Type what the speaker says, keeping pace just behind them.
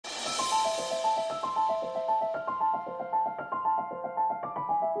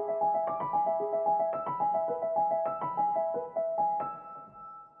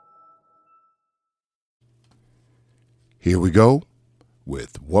Here we go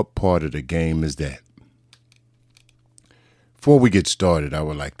with What Part of the Game Is That? Before we get started, I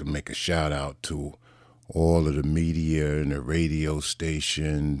would like to make a shout out to all of the media and the radio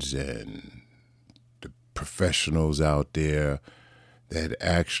stations and the professionals out there that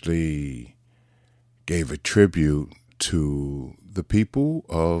actually gave a tribute to the people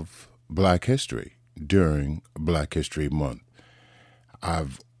of Black history during Black History Month.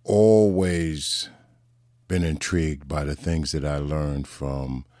 I've always been intrigued by the things that I learned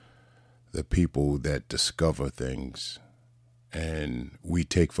from the people that discover things and we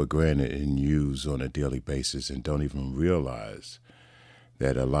take for granted and use on a daily basis and don't even realize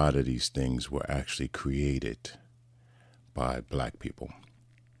that a lot of these things were actually created by Black people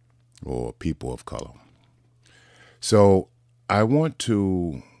or people of color. So I want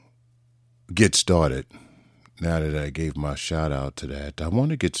to get started. Now that I gave my shout out to that, I want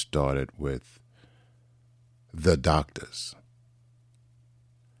to get started with the doctors,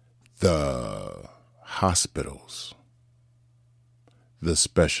 the hospitals, the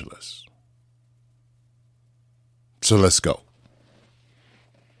specialists. So let's go.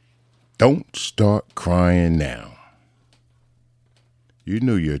 Don't start crying now. You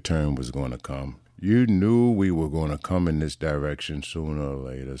knew your turn was going to come. You knew we were going to come in this direction sooner or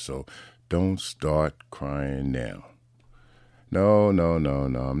later, so don't start crying now. No.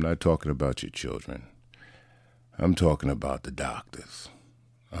 I'm not talking about your children. I'm talking about the doctors.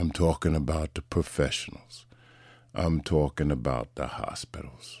 I'm talking about the professionals. I'm talking about the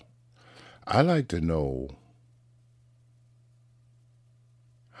hospitals. I like to know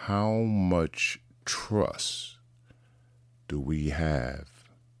how much trust do we have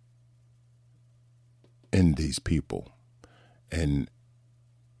in these people and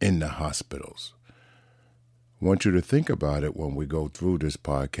in the hospitals. I want you to think about it when we go through this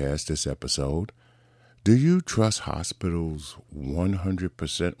podcast, this episode. Do you trust hospitals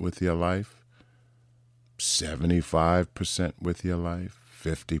 100% with your life? 75% with your life?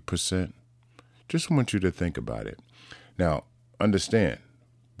 50%? Just want you to think about it. Now, understand,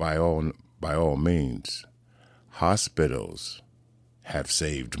 by all means, hospitals have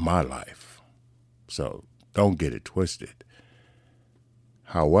saved my life. So don't get it twisted.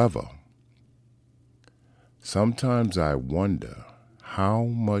 However, sometimes I wonder how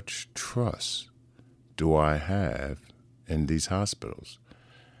much trust do I have in these hospitals,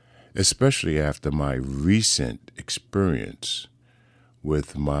 especially after my recent experience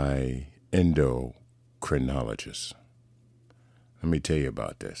with my endocrinologist. Let me tell you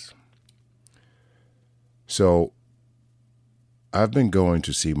about this. So I've been going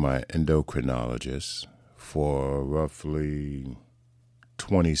to see my endocrinologist for roughly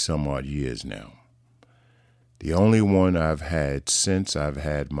 20 some odd years now. The only one I've had since I've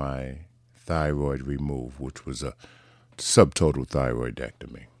had my thyroid removed, which was a subtotal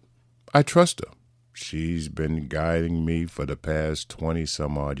thyroidectomy. I trust her. She's been guiding me for the past 20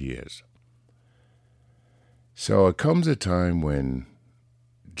 some odd years. So it comes a time when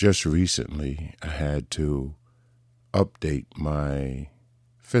just recently I had to update my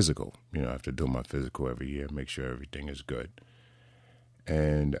physical. I have to do my physical every year, make sure everything is good.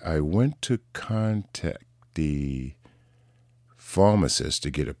 And I went to contact the pharmacist to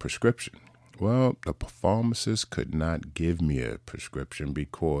get a prescription. Well, the pharmacist could not give me a prescription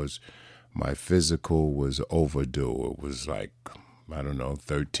because my physical was overdue. It was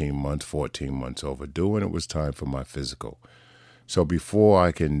 13 months, 14 months overdue, and it was time for my physical. So before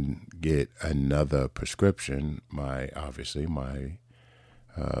I can get another prescription, my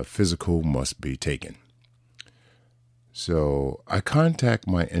physical must be taken. So I contact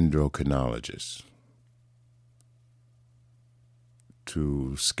my endocrinologist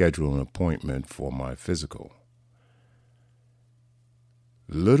to schedule an appointment for my physical.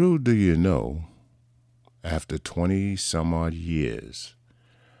 Little do you know, after 20 some odd years,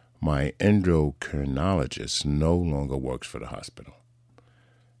 my endocrinologist no longer works for the hospital.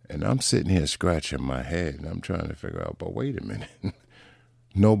 And I'm sitting here scratching my head and I'm trying to figure out, but wait a minute.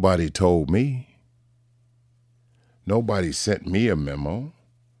 Nobody told me. Nobody sent me a memo.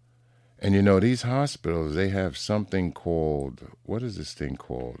 And these hospitals, they have something called, what is this thing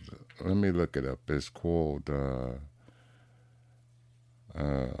called? Let me look it up. It's called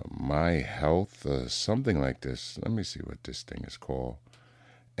My Health or something like this. Let me see what this thing is called.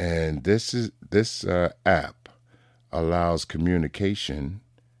 And this app allows communication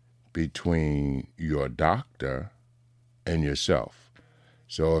between your doctor and yourself.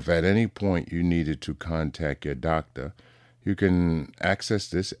 So if at any point you needed to contact your doctor, you can access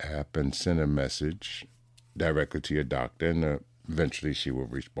this app and send a message directly to your doctor, and eventually she will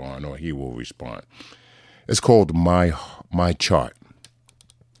respond or he will respond. It's called My Chart.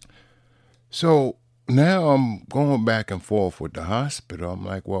 So now I'm going back and forth with the hospital. I'm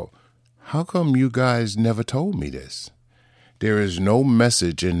like, well, how come you guys never told me this? There is no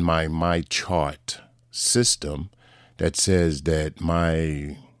message in my chart system that says that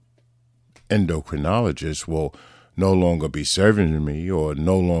my endocrinologist will no longer be serving me or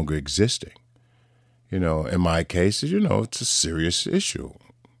no longer existing. In my case, it's a serious issue.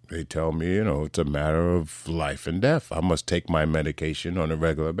 They tell me, it's a matter of life and death. I must take my medication on a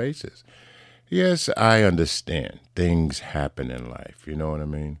regular basis. Yes, I understand. Things happen in life. You know what I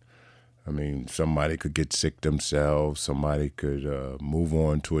mean? Somebody could get sick themselves. Somebody could move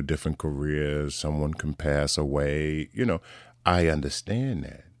on to a different career. Someone can pass away. I understand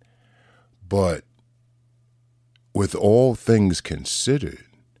that. But with all things considered,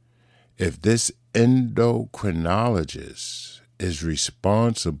 if this endocrinologist is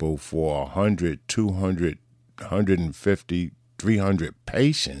responsible for 100, 200, 150, 300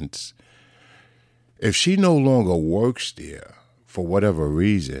 patients, if she no longer works there for whatever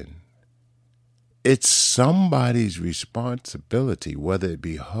reason, it's somebody's responsibility, whether it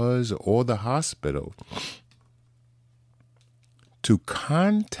be hers or the hospital, to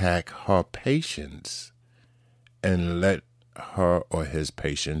contact her patients and let her or his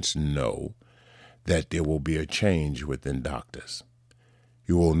patients know that there will be a change within doctors.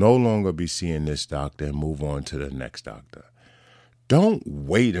 You will no longer be seeing this doctor and move on to the next doctor. Don't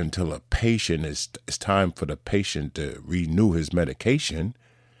wait until it's time for the patient to renew his medication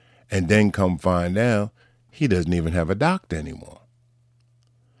and then come find out he doesn't even have a doctor anymore.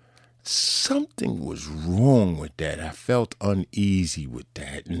 Something was wrong with that. I felt uneasy with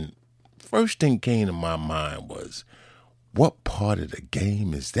that. And first thing came to my mind was, what part of the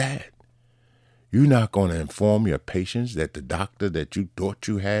game is that? You're not going to inform your patients that the doctor that you thought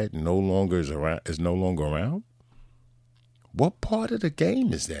you had is no longer around? What part of the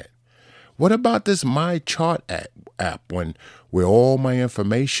game is that? What about this My Chart app where all my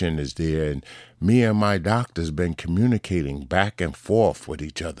information is there and me and my doctor's been communicating back and forth with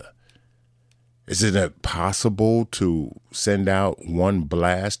each other? Isn't it possible to send out one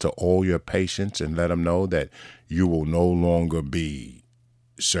blast to all your patients and let them know that you will no longer be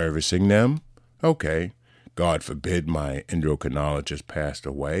servicing them? Okay, God forbid my endocrinologist passed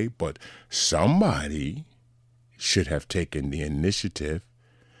away, but somebody should have taken the initiative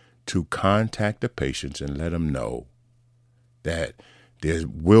to contact the patients and let them know that there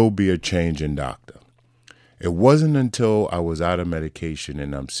will be a change in doctor. It wasn't until I was out of medication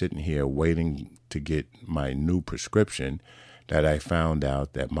and I'm sitting here waiting to get my new prescription that I found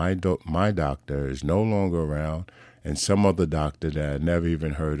out that my doctor is no longer around and some other doctor that I never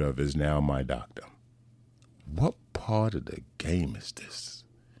even heard of is now my doctor. What part of the game is this?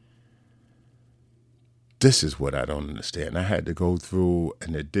 This is what I don't understand. I had to go through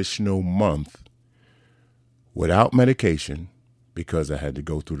an additional month without medication because I had to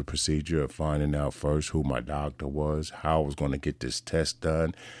go through the procedure of finding out first who my doctor was, how I was going to get this test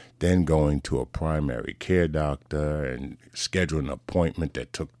done, then going to a primary care doctor and scheduling an appointment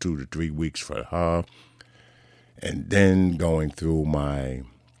that took 2 to 3 weeks for her, and then going through my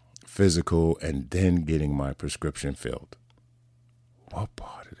physical and then getting my prescription filled. What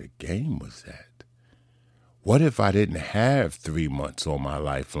part of the game was that? What if I didn't have 3 months on my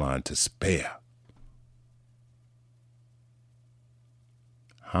lifeline to spare?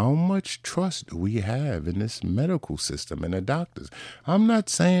 How much trust do we have in this medical system and the doctors? I'm not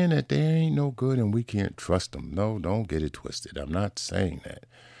saying that they ain't no good and we can't trust them. No, don't get it twisted. I'm not saying that.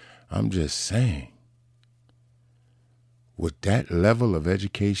 I'm just saying, with that level of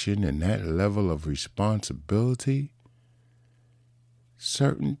education and that level of responsibility,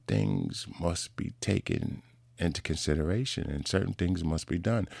 certain things must be taken into consideration and certain things must be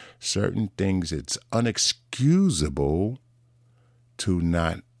done. Certain things it's unexcusable to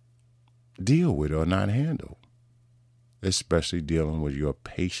not deal with or not handle, especially dealing with your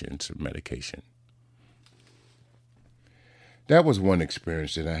patient's medication. That was one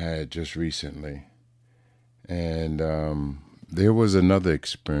experience that I had just recently. And there was another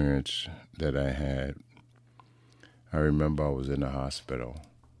experience that I had. I remember I was in the hospital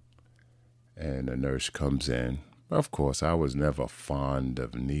and a nurse comes in. Of course, I was never fond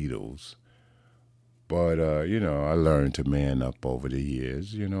of needles. But, I learned to man up over the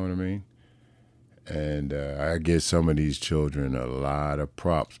years, you know what I mean? And I give some of these children a lot of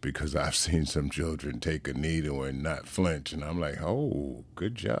props because I've seen some children take a needle and not flinch. And I'm like, oh,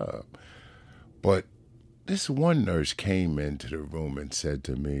 good job. But this one nurse came into the room and said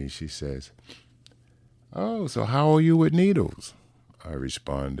to me, she says, oh, so how are you with needles? I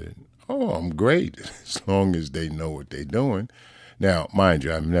responded, oh, I'm great as long as they know what they're doing. Now, mind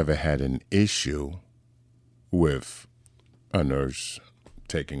you, I've never had an issue with a nurse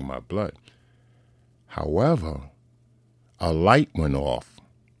taking my blood. However, a light went off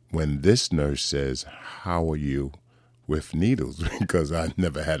when this nurse says, how are you with needles? Because I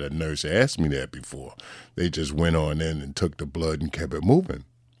never had a nurse ask me that before. They just went on in and took the blood and kept it moving.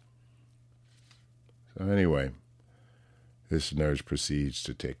 So anyway, this nurse proceeds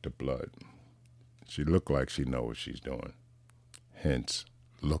to take the blood. She looked like she knows what she's doing. Hence,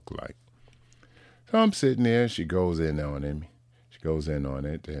 look like. So I'm sitting there. She goes in on him. She goes in on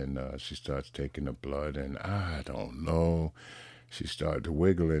it, and she starts taking the blood, and I don't know. She started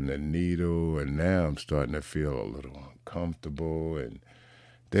wiggling the needle, and now I'm starting to feel a little uncomfortable. And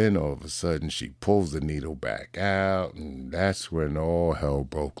then all of a sudden, she pulls the needle back out, and that's when all hell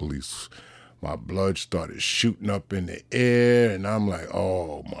broke loose. My blood started shooting up in the air, and I'm like,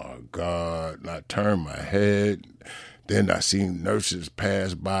 oh, my God. And I turned my head. Then I seen nurses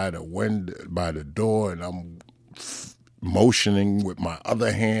pass by the window, by the door, and I'm motioning with my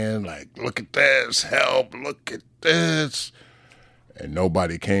other hand, like, look at this, help, look at this. And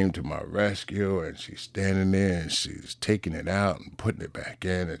nobody came to my rescue, and she's standing there, and she's taking it out and putting it back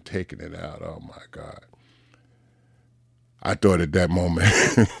in and taking it out. Oh, my God. I thought at that moment,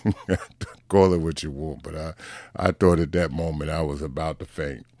 call it what you want, but I thought at that moment I was about to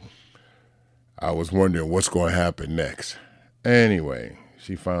faint. I was wondering what's going to happen next. Anyway,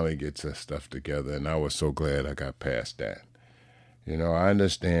 she finally gets her stuff together, and I was so glad I got past that. You know, I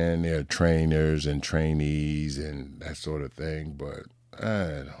understand there are trainers and trainees and that sort of thing, but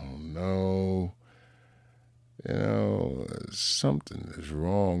I don't know. You know, something is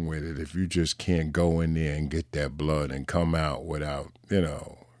wrong with it if you just can't go in there and get that blood and come out without,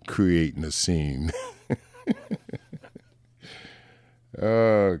 creating a scene.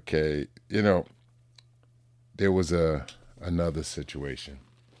 Okay, there was another situation.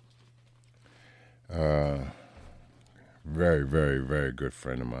 Very, very, very good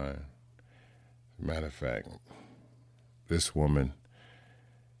friend of mine. Matter of fact, this woman,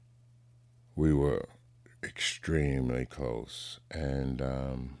 we were extremely close, and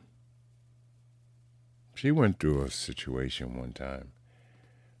she went through a situation one time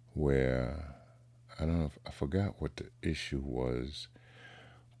where I forgot what the issue was,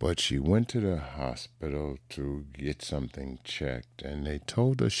 but she went to the hospital to get something checked, and they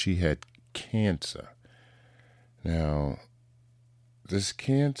told her she had cancer. Now, this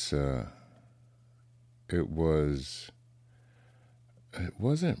cancer, it wasn't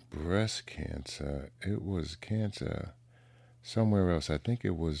breast cancer. It was cancer somewhere else. I think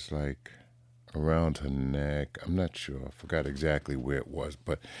it was like around her neck. I'm not sure. I forgot exactly where it was.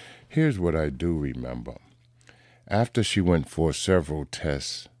 But here's what I do remember. After she went for several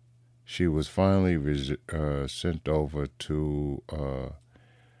tests, she was finally sent over to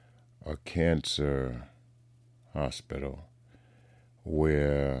a cancer hospital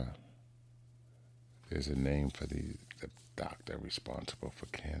where there's a name for the doctor responsible for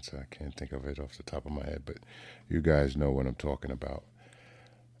cancer. I can't think of it off the top of my head, but you guys know what I'm talking about.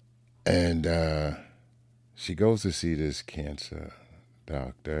 And she goes to see this cancer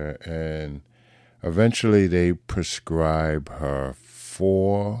doctor, and eventually they prescribe her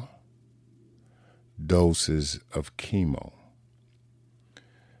 4 doses of chemo.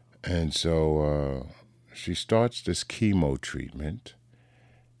 And so she starts this chemo treatment,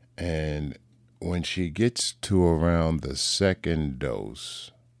 and when she gets to around the second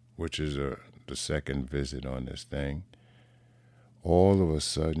dose, which is the second visit on this thing, all of a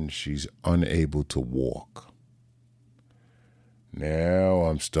sudden she's unable to walk. Now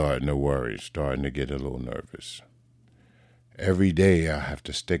I'm starting to worry, starting to get a little nervous. Every day I have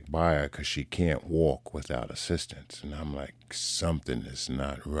to stick by her because she can't walk without assistance. And I'm like, something is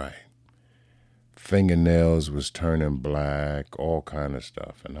not right. Fingernails was turning black, all kind of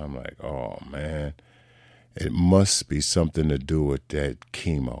stuff. And I'm like, oh, man, it must be something to do with that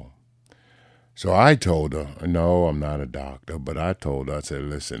chemo. So I told her, no, I'm not a doctor, but I told her, I said,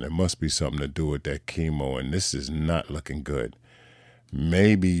 listen, it must be something to do with that chemo, and this is not looking good.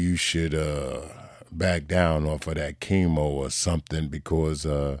 Maybe you should back down off of that chemo or something, because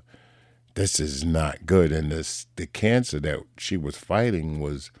this is not good. And the cancer that she was fighting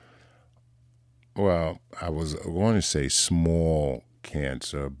was, well, I was going to say small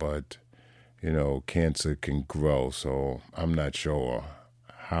cancer, but, cancer can grow, so I'm not sure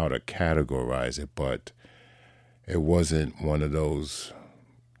how to categorize it, but it wasn't one of those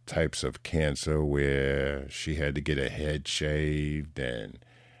types of cancer where she had to get her head shaved and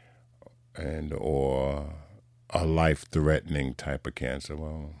or a life-threatening type of cancer.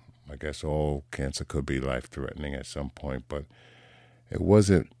 Well, I guess all cancer could be life-threatening at some point, but it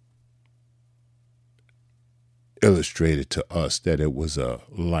wasn't illustrated to us that it was a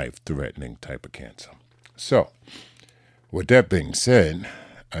life-threatening type of cancer. So, with that being said,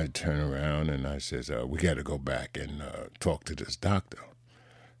 I turn around and I says, we got to go back and talk to this doctor.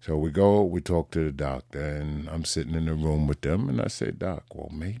 So we talk to the doctor, and I'm sitting in the room with them, and I say, Doc,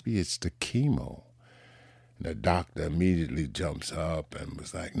 well, maybe it's the chemo. And the doctor immediately jumps up and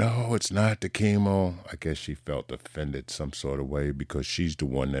was like, no, it's not the chemo. I guess she felt offended some sort of way because she's the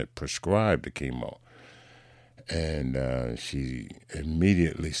one that prescribed the chemo. And she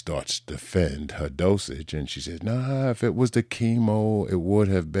immediately starts to defend her dosage, and she says, nah, if it was the chemo, it would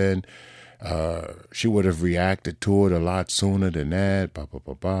have been... she would have reacted to it a lot sooner than that, blah, blah,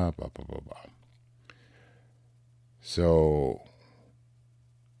 blah, blah, blah, blah, blah, blah. So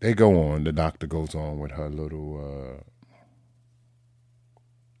they go on. The doctor goes on with her little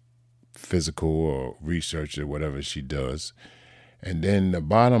physical or research or whatever she does. And then the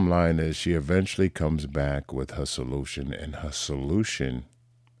bottom line is she eventually comes back with her solution, and her solution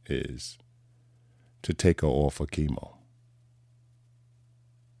is to take her off of chemo.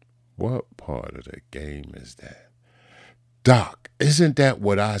 What part of the game is that? Doc, isn't that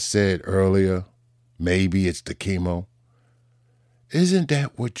what I said earlier? Maybe it's the chemo. Isn't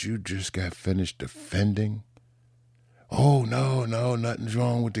that what you just got finished defending? Oh, no, nothing's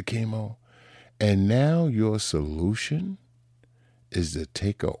wrong with the chemo. And now your solution is to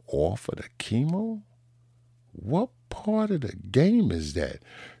take her off of the chemo? What part of the game is that?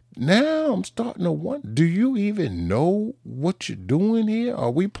 Now I'm starting to wonder, do you even know what you're doing here? Are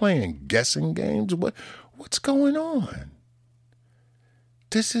we playing guessing games? What's going on?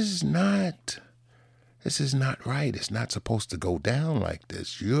 This is not right. It's not supposed to go down like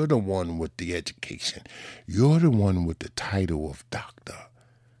this. You're the one with the education. You're the one with the title of doctor.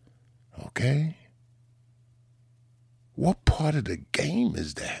 Okay? What part of the game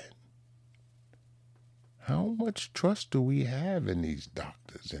is that? How much trust do we have in these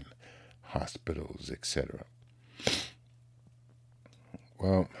doctors and hospitals, etc.?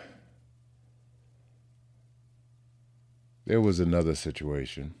 Well, there was another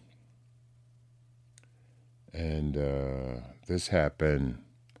situation, and this happened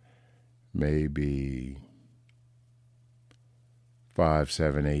maybe 5,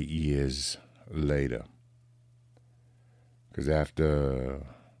 7, 8 years later. Because after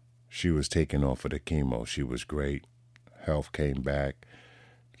she was taken off of the chemo, she was great. Health came back.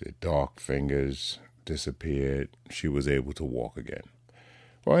 The dark fingers disappeared. She was able to walk again.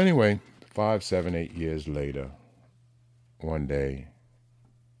 Well, anyway, 5, 7, 8 years later, one day,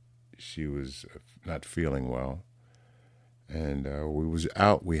 she was not feeling well. And we was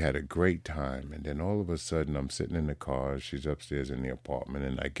out. We had a great time. And then all of a sudden, I'm sitting in the car. She's upstairs in the apartment,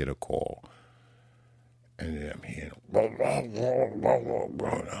 and I get a call. And then I'm hearing, and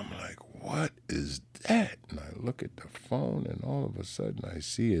I'm like, what is that? And I look at the phone, and all of a sudden I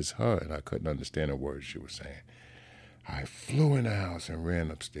see it's her, and I couldn't understand a word she was saying. I flew in the house and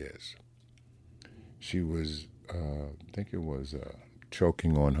ran upstairs. She was, I think it was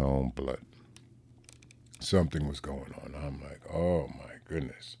choking on her own blood. Something was going on. I'm like, oh my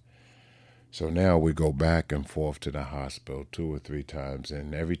goodness. So now we go back and forth to the hospital 2 or 3 times,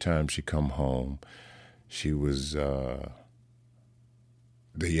 and every time she come home, she was, the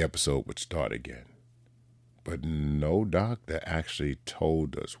episode would start again. But no doctor actually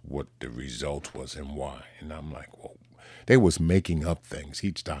told us what the result was and why. And I'm like, well, they was making up things.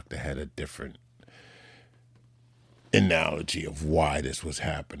 Each doctor had a different analogy of why this was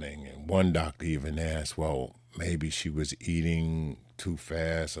happening. And one doctor even asked, well, maybe she was eating too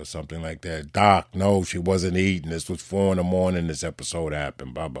fast or something like that. Doc, no, she wasn't eating. This was 4 a.m. This episode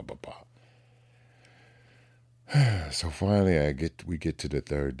happened, blah, blah, blah, blah. So finally we get to the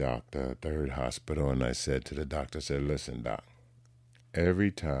third hospital, and I said to the doctor, I said, listen, doc,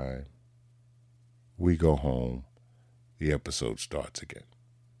 every time we go home, the episode starts again.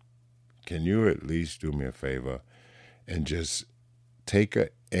 Can you at least do me a favor and just take her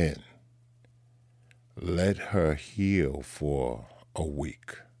in, let her heal for a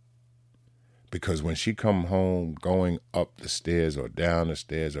week? Because when she come home, going up the stairs or down the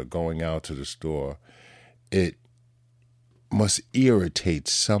stairs or going out to the store, it must irritate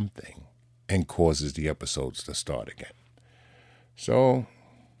something and causes the episodes to start again. So,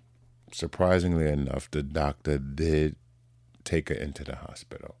 surprisingly enough, the doctor did take her into the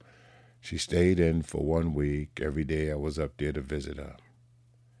hospital. She stayed in for 1 week. Every day I was up there to visit her.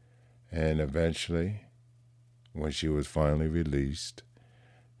 And eventually, when she was finally released,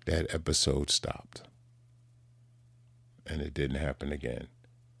 that episode stopped. And it didn't happen again.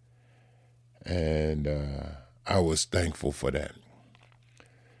 And I was thankful for that.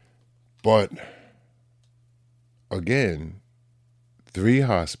 But again, 3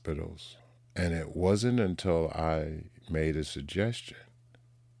 hospitals, and it wasn't until I made a suggestion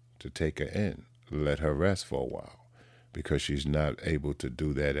to take her in, let her rest for a while, because she's not able to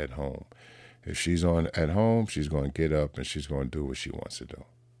do that at home. If she's on at home, she's going to get up and she's going to do what she wants to do.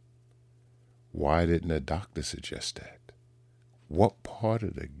 Why didn't the doctor suggest that? What part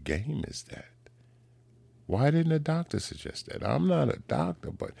of the game is that? Why didn't the doctor suggest that? I'm not a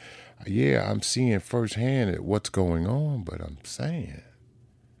doctor, but yeah, I'm seeing firsthand what's going on, but I'm saying,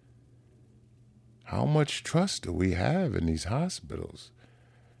 how much trust do we have in these hospitals?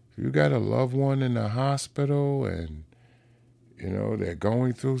 If you got a loved one in the hospital and, they're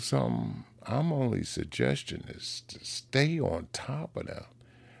going through something, I'm only suggesting is to stay on top of them.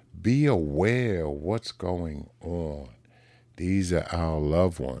 Be aware of what's going on. These are our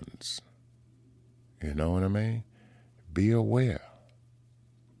loved ones. You know what I mean? Be aware.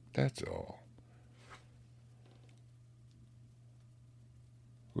 That's all.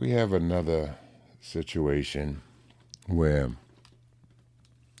 We have another situation where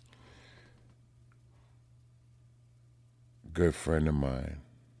a good friend of mine,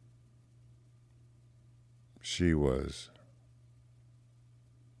 she was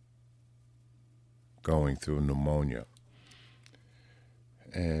going through pneumonia.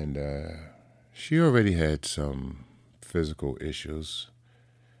 And she already had some physical issues.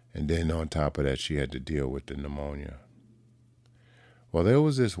 And then on top of that, she had to deal with the pneumonia. Well, there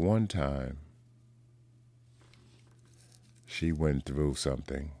was this one time she went through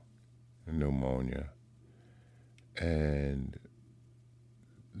something, pneumonia. And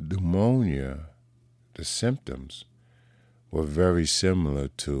pneumonia, the symptoms were very similar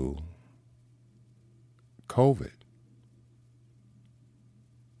to COVID.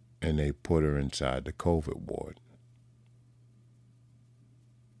 And they put her inside the COVID ward.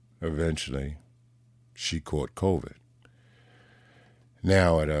 Eventually, she caught COVID.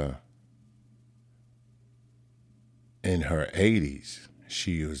 Now, in her 80s,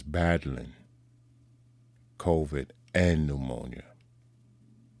 she was battling COVID and pneumonia.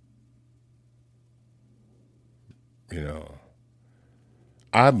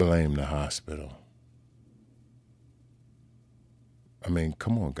 I blame the hospital. I mean,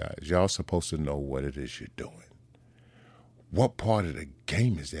 come on, guys. Y'all supposed to know what it is you're doing. What part of the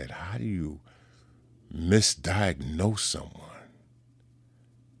game is that? How do you misdiagnose someone?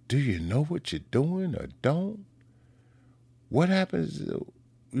 Do you know what you're doing or don't? What happens if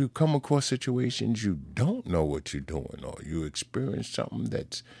you come across situations you don't know what you're doing, or you experience something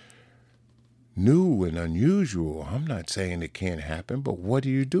that's new and unusual? I'm not saying it can't happen, but what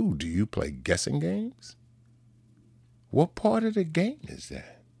do? Do you play guessing games? What part of the game is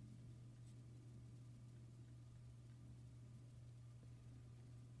that?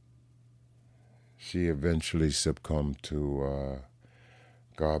 She eventually succumbed to,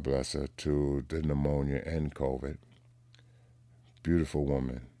 God bless her, to the pneumonia and COVID. Beautiful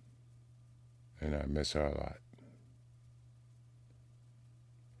woman. And I miss her a lot.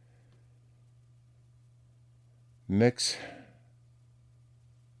 Next,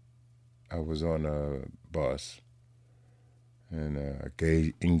 I was on a bus and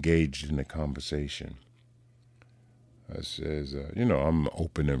engaged in a conversation. I says, I'm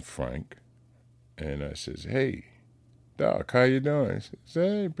open and frank. And I says, hey, Doc, how you doing? He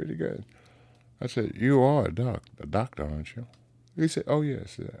says, hey, pretty good. I said, you are a doctor, aren't you? He said, oh,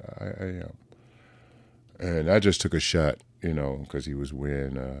 yes, I am. And I just took a shot, because he was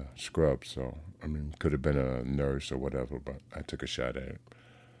wearing scrubs. So, could have been a nurse or whatever, but I took a shot at it.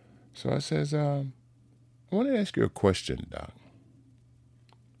 So I says, I want to ask you a question, Doc.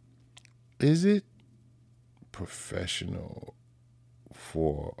 Is it professional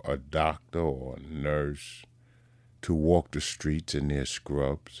for a doctor or a nurse to walk the streets in their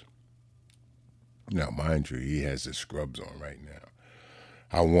scrubs? Now, mind you, he has his scrubs on right now.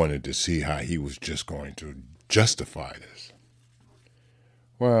 I wanted to see how he was just going to justify this.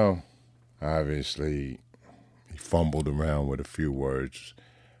 Well, obviously, he fumbled around with a few words.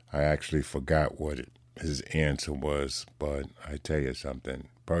 I actually forgot what his answer was, but I tell you something.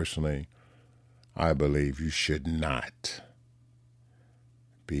 Personally, I believe you should not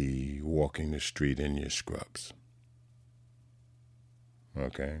be walking the street in your scrubs.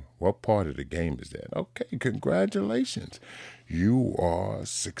 Okay, what part of the game is that? Okay, congratulations. You are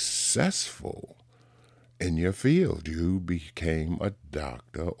successful in your field. You became a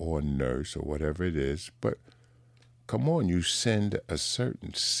doctor or a nurse or whatever it is, but come on, you send a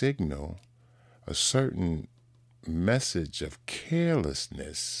certain signal, a certain message of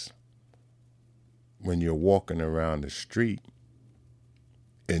carelessness when you're walking around the street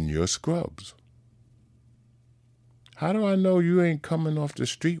in your scrubs? How do I know you ain't coming off the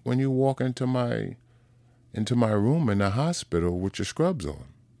street when you walk into my room in the hospital with your scrubs on?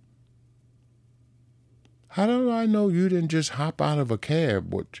 How do I know you didn't just hop out of a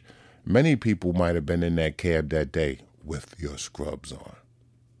cab, which many people might have been in that cab that day with your scrubs on?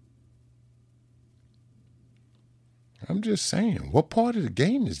 I'm just saying, what part of the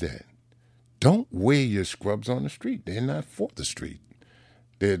game is that? Don't wear your scrubs on the street. They're not for the street.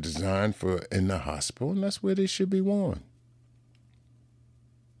 They're designed for in the hospital, and that's where they should be worn.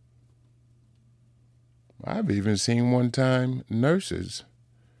 I've even seen one time nurses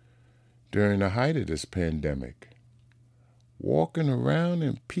during the height of this pandemic walking around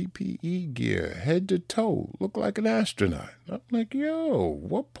in PPE gear, head to toe, look like an astronaut. I'm like, yo,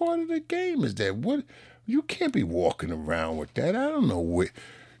 what part of the game is that? What? You can't be walking around with that. I don't know what.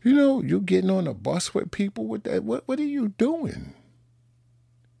 You're getting on a bus with people with that. What are you doing?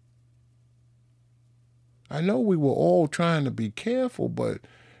 I know we were all trying to be careful, but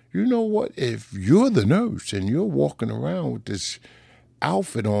you know what? If you're the nurse and you're walking around with this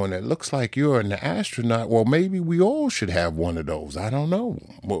outfit on that looks like you're an astronaut, well, maybe we all should have one of those. I don't know.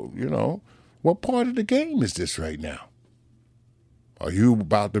 Well, what part of the game is this right now? Are you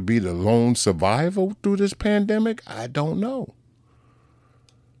about to be the lone survivor through this pandemic? I don't know.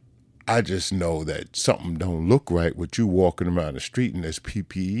 I just know that something don't look right with you walking around the street in this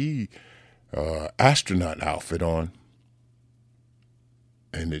PPE astronaut outfit on,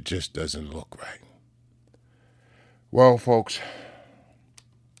 and it just doesn't look right. Well, folks,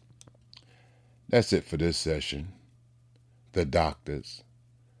 that's it for this session. The doctors,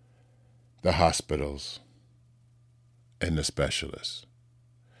 the hospitals, and the specialists.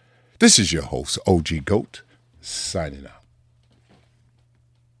 This is your host, OG Goat, signing out.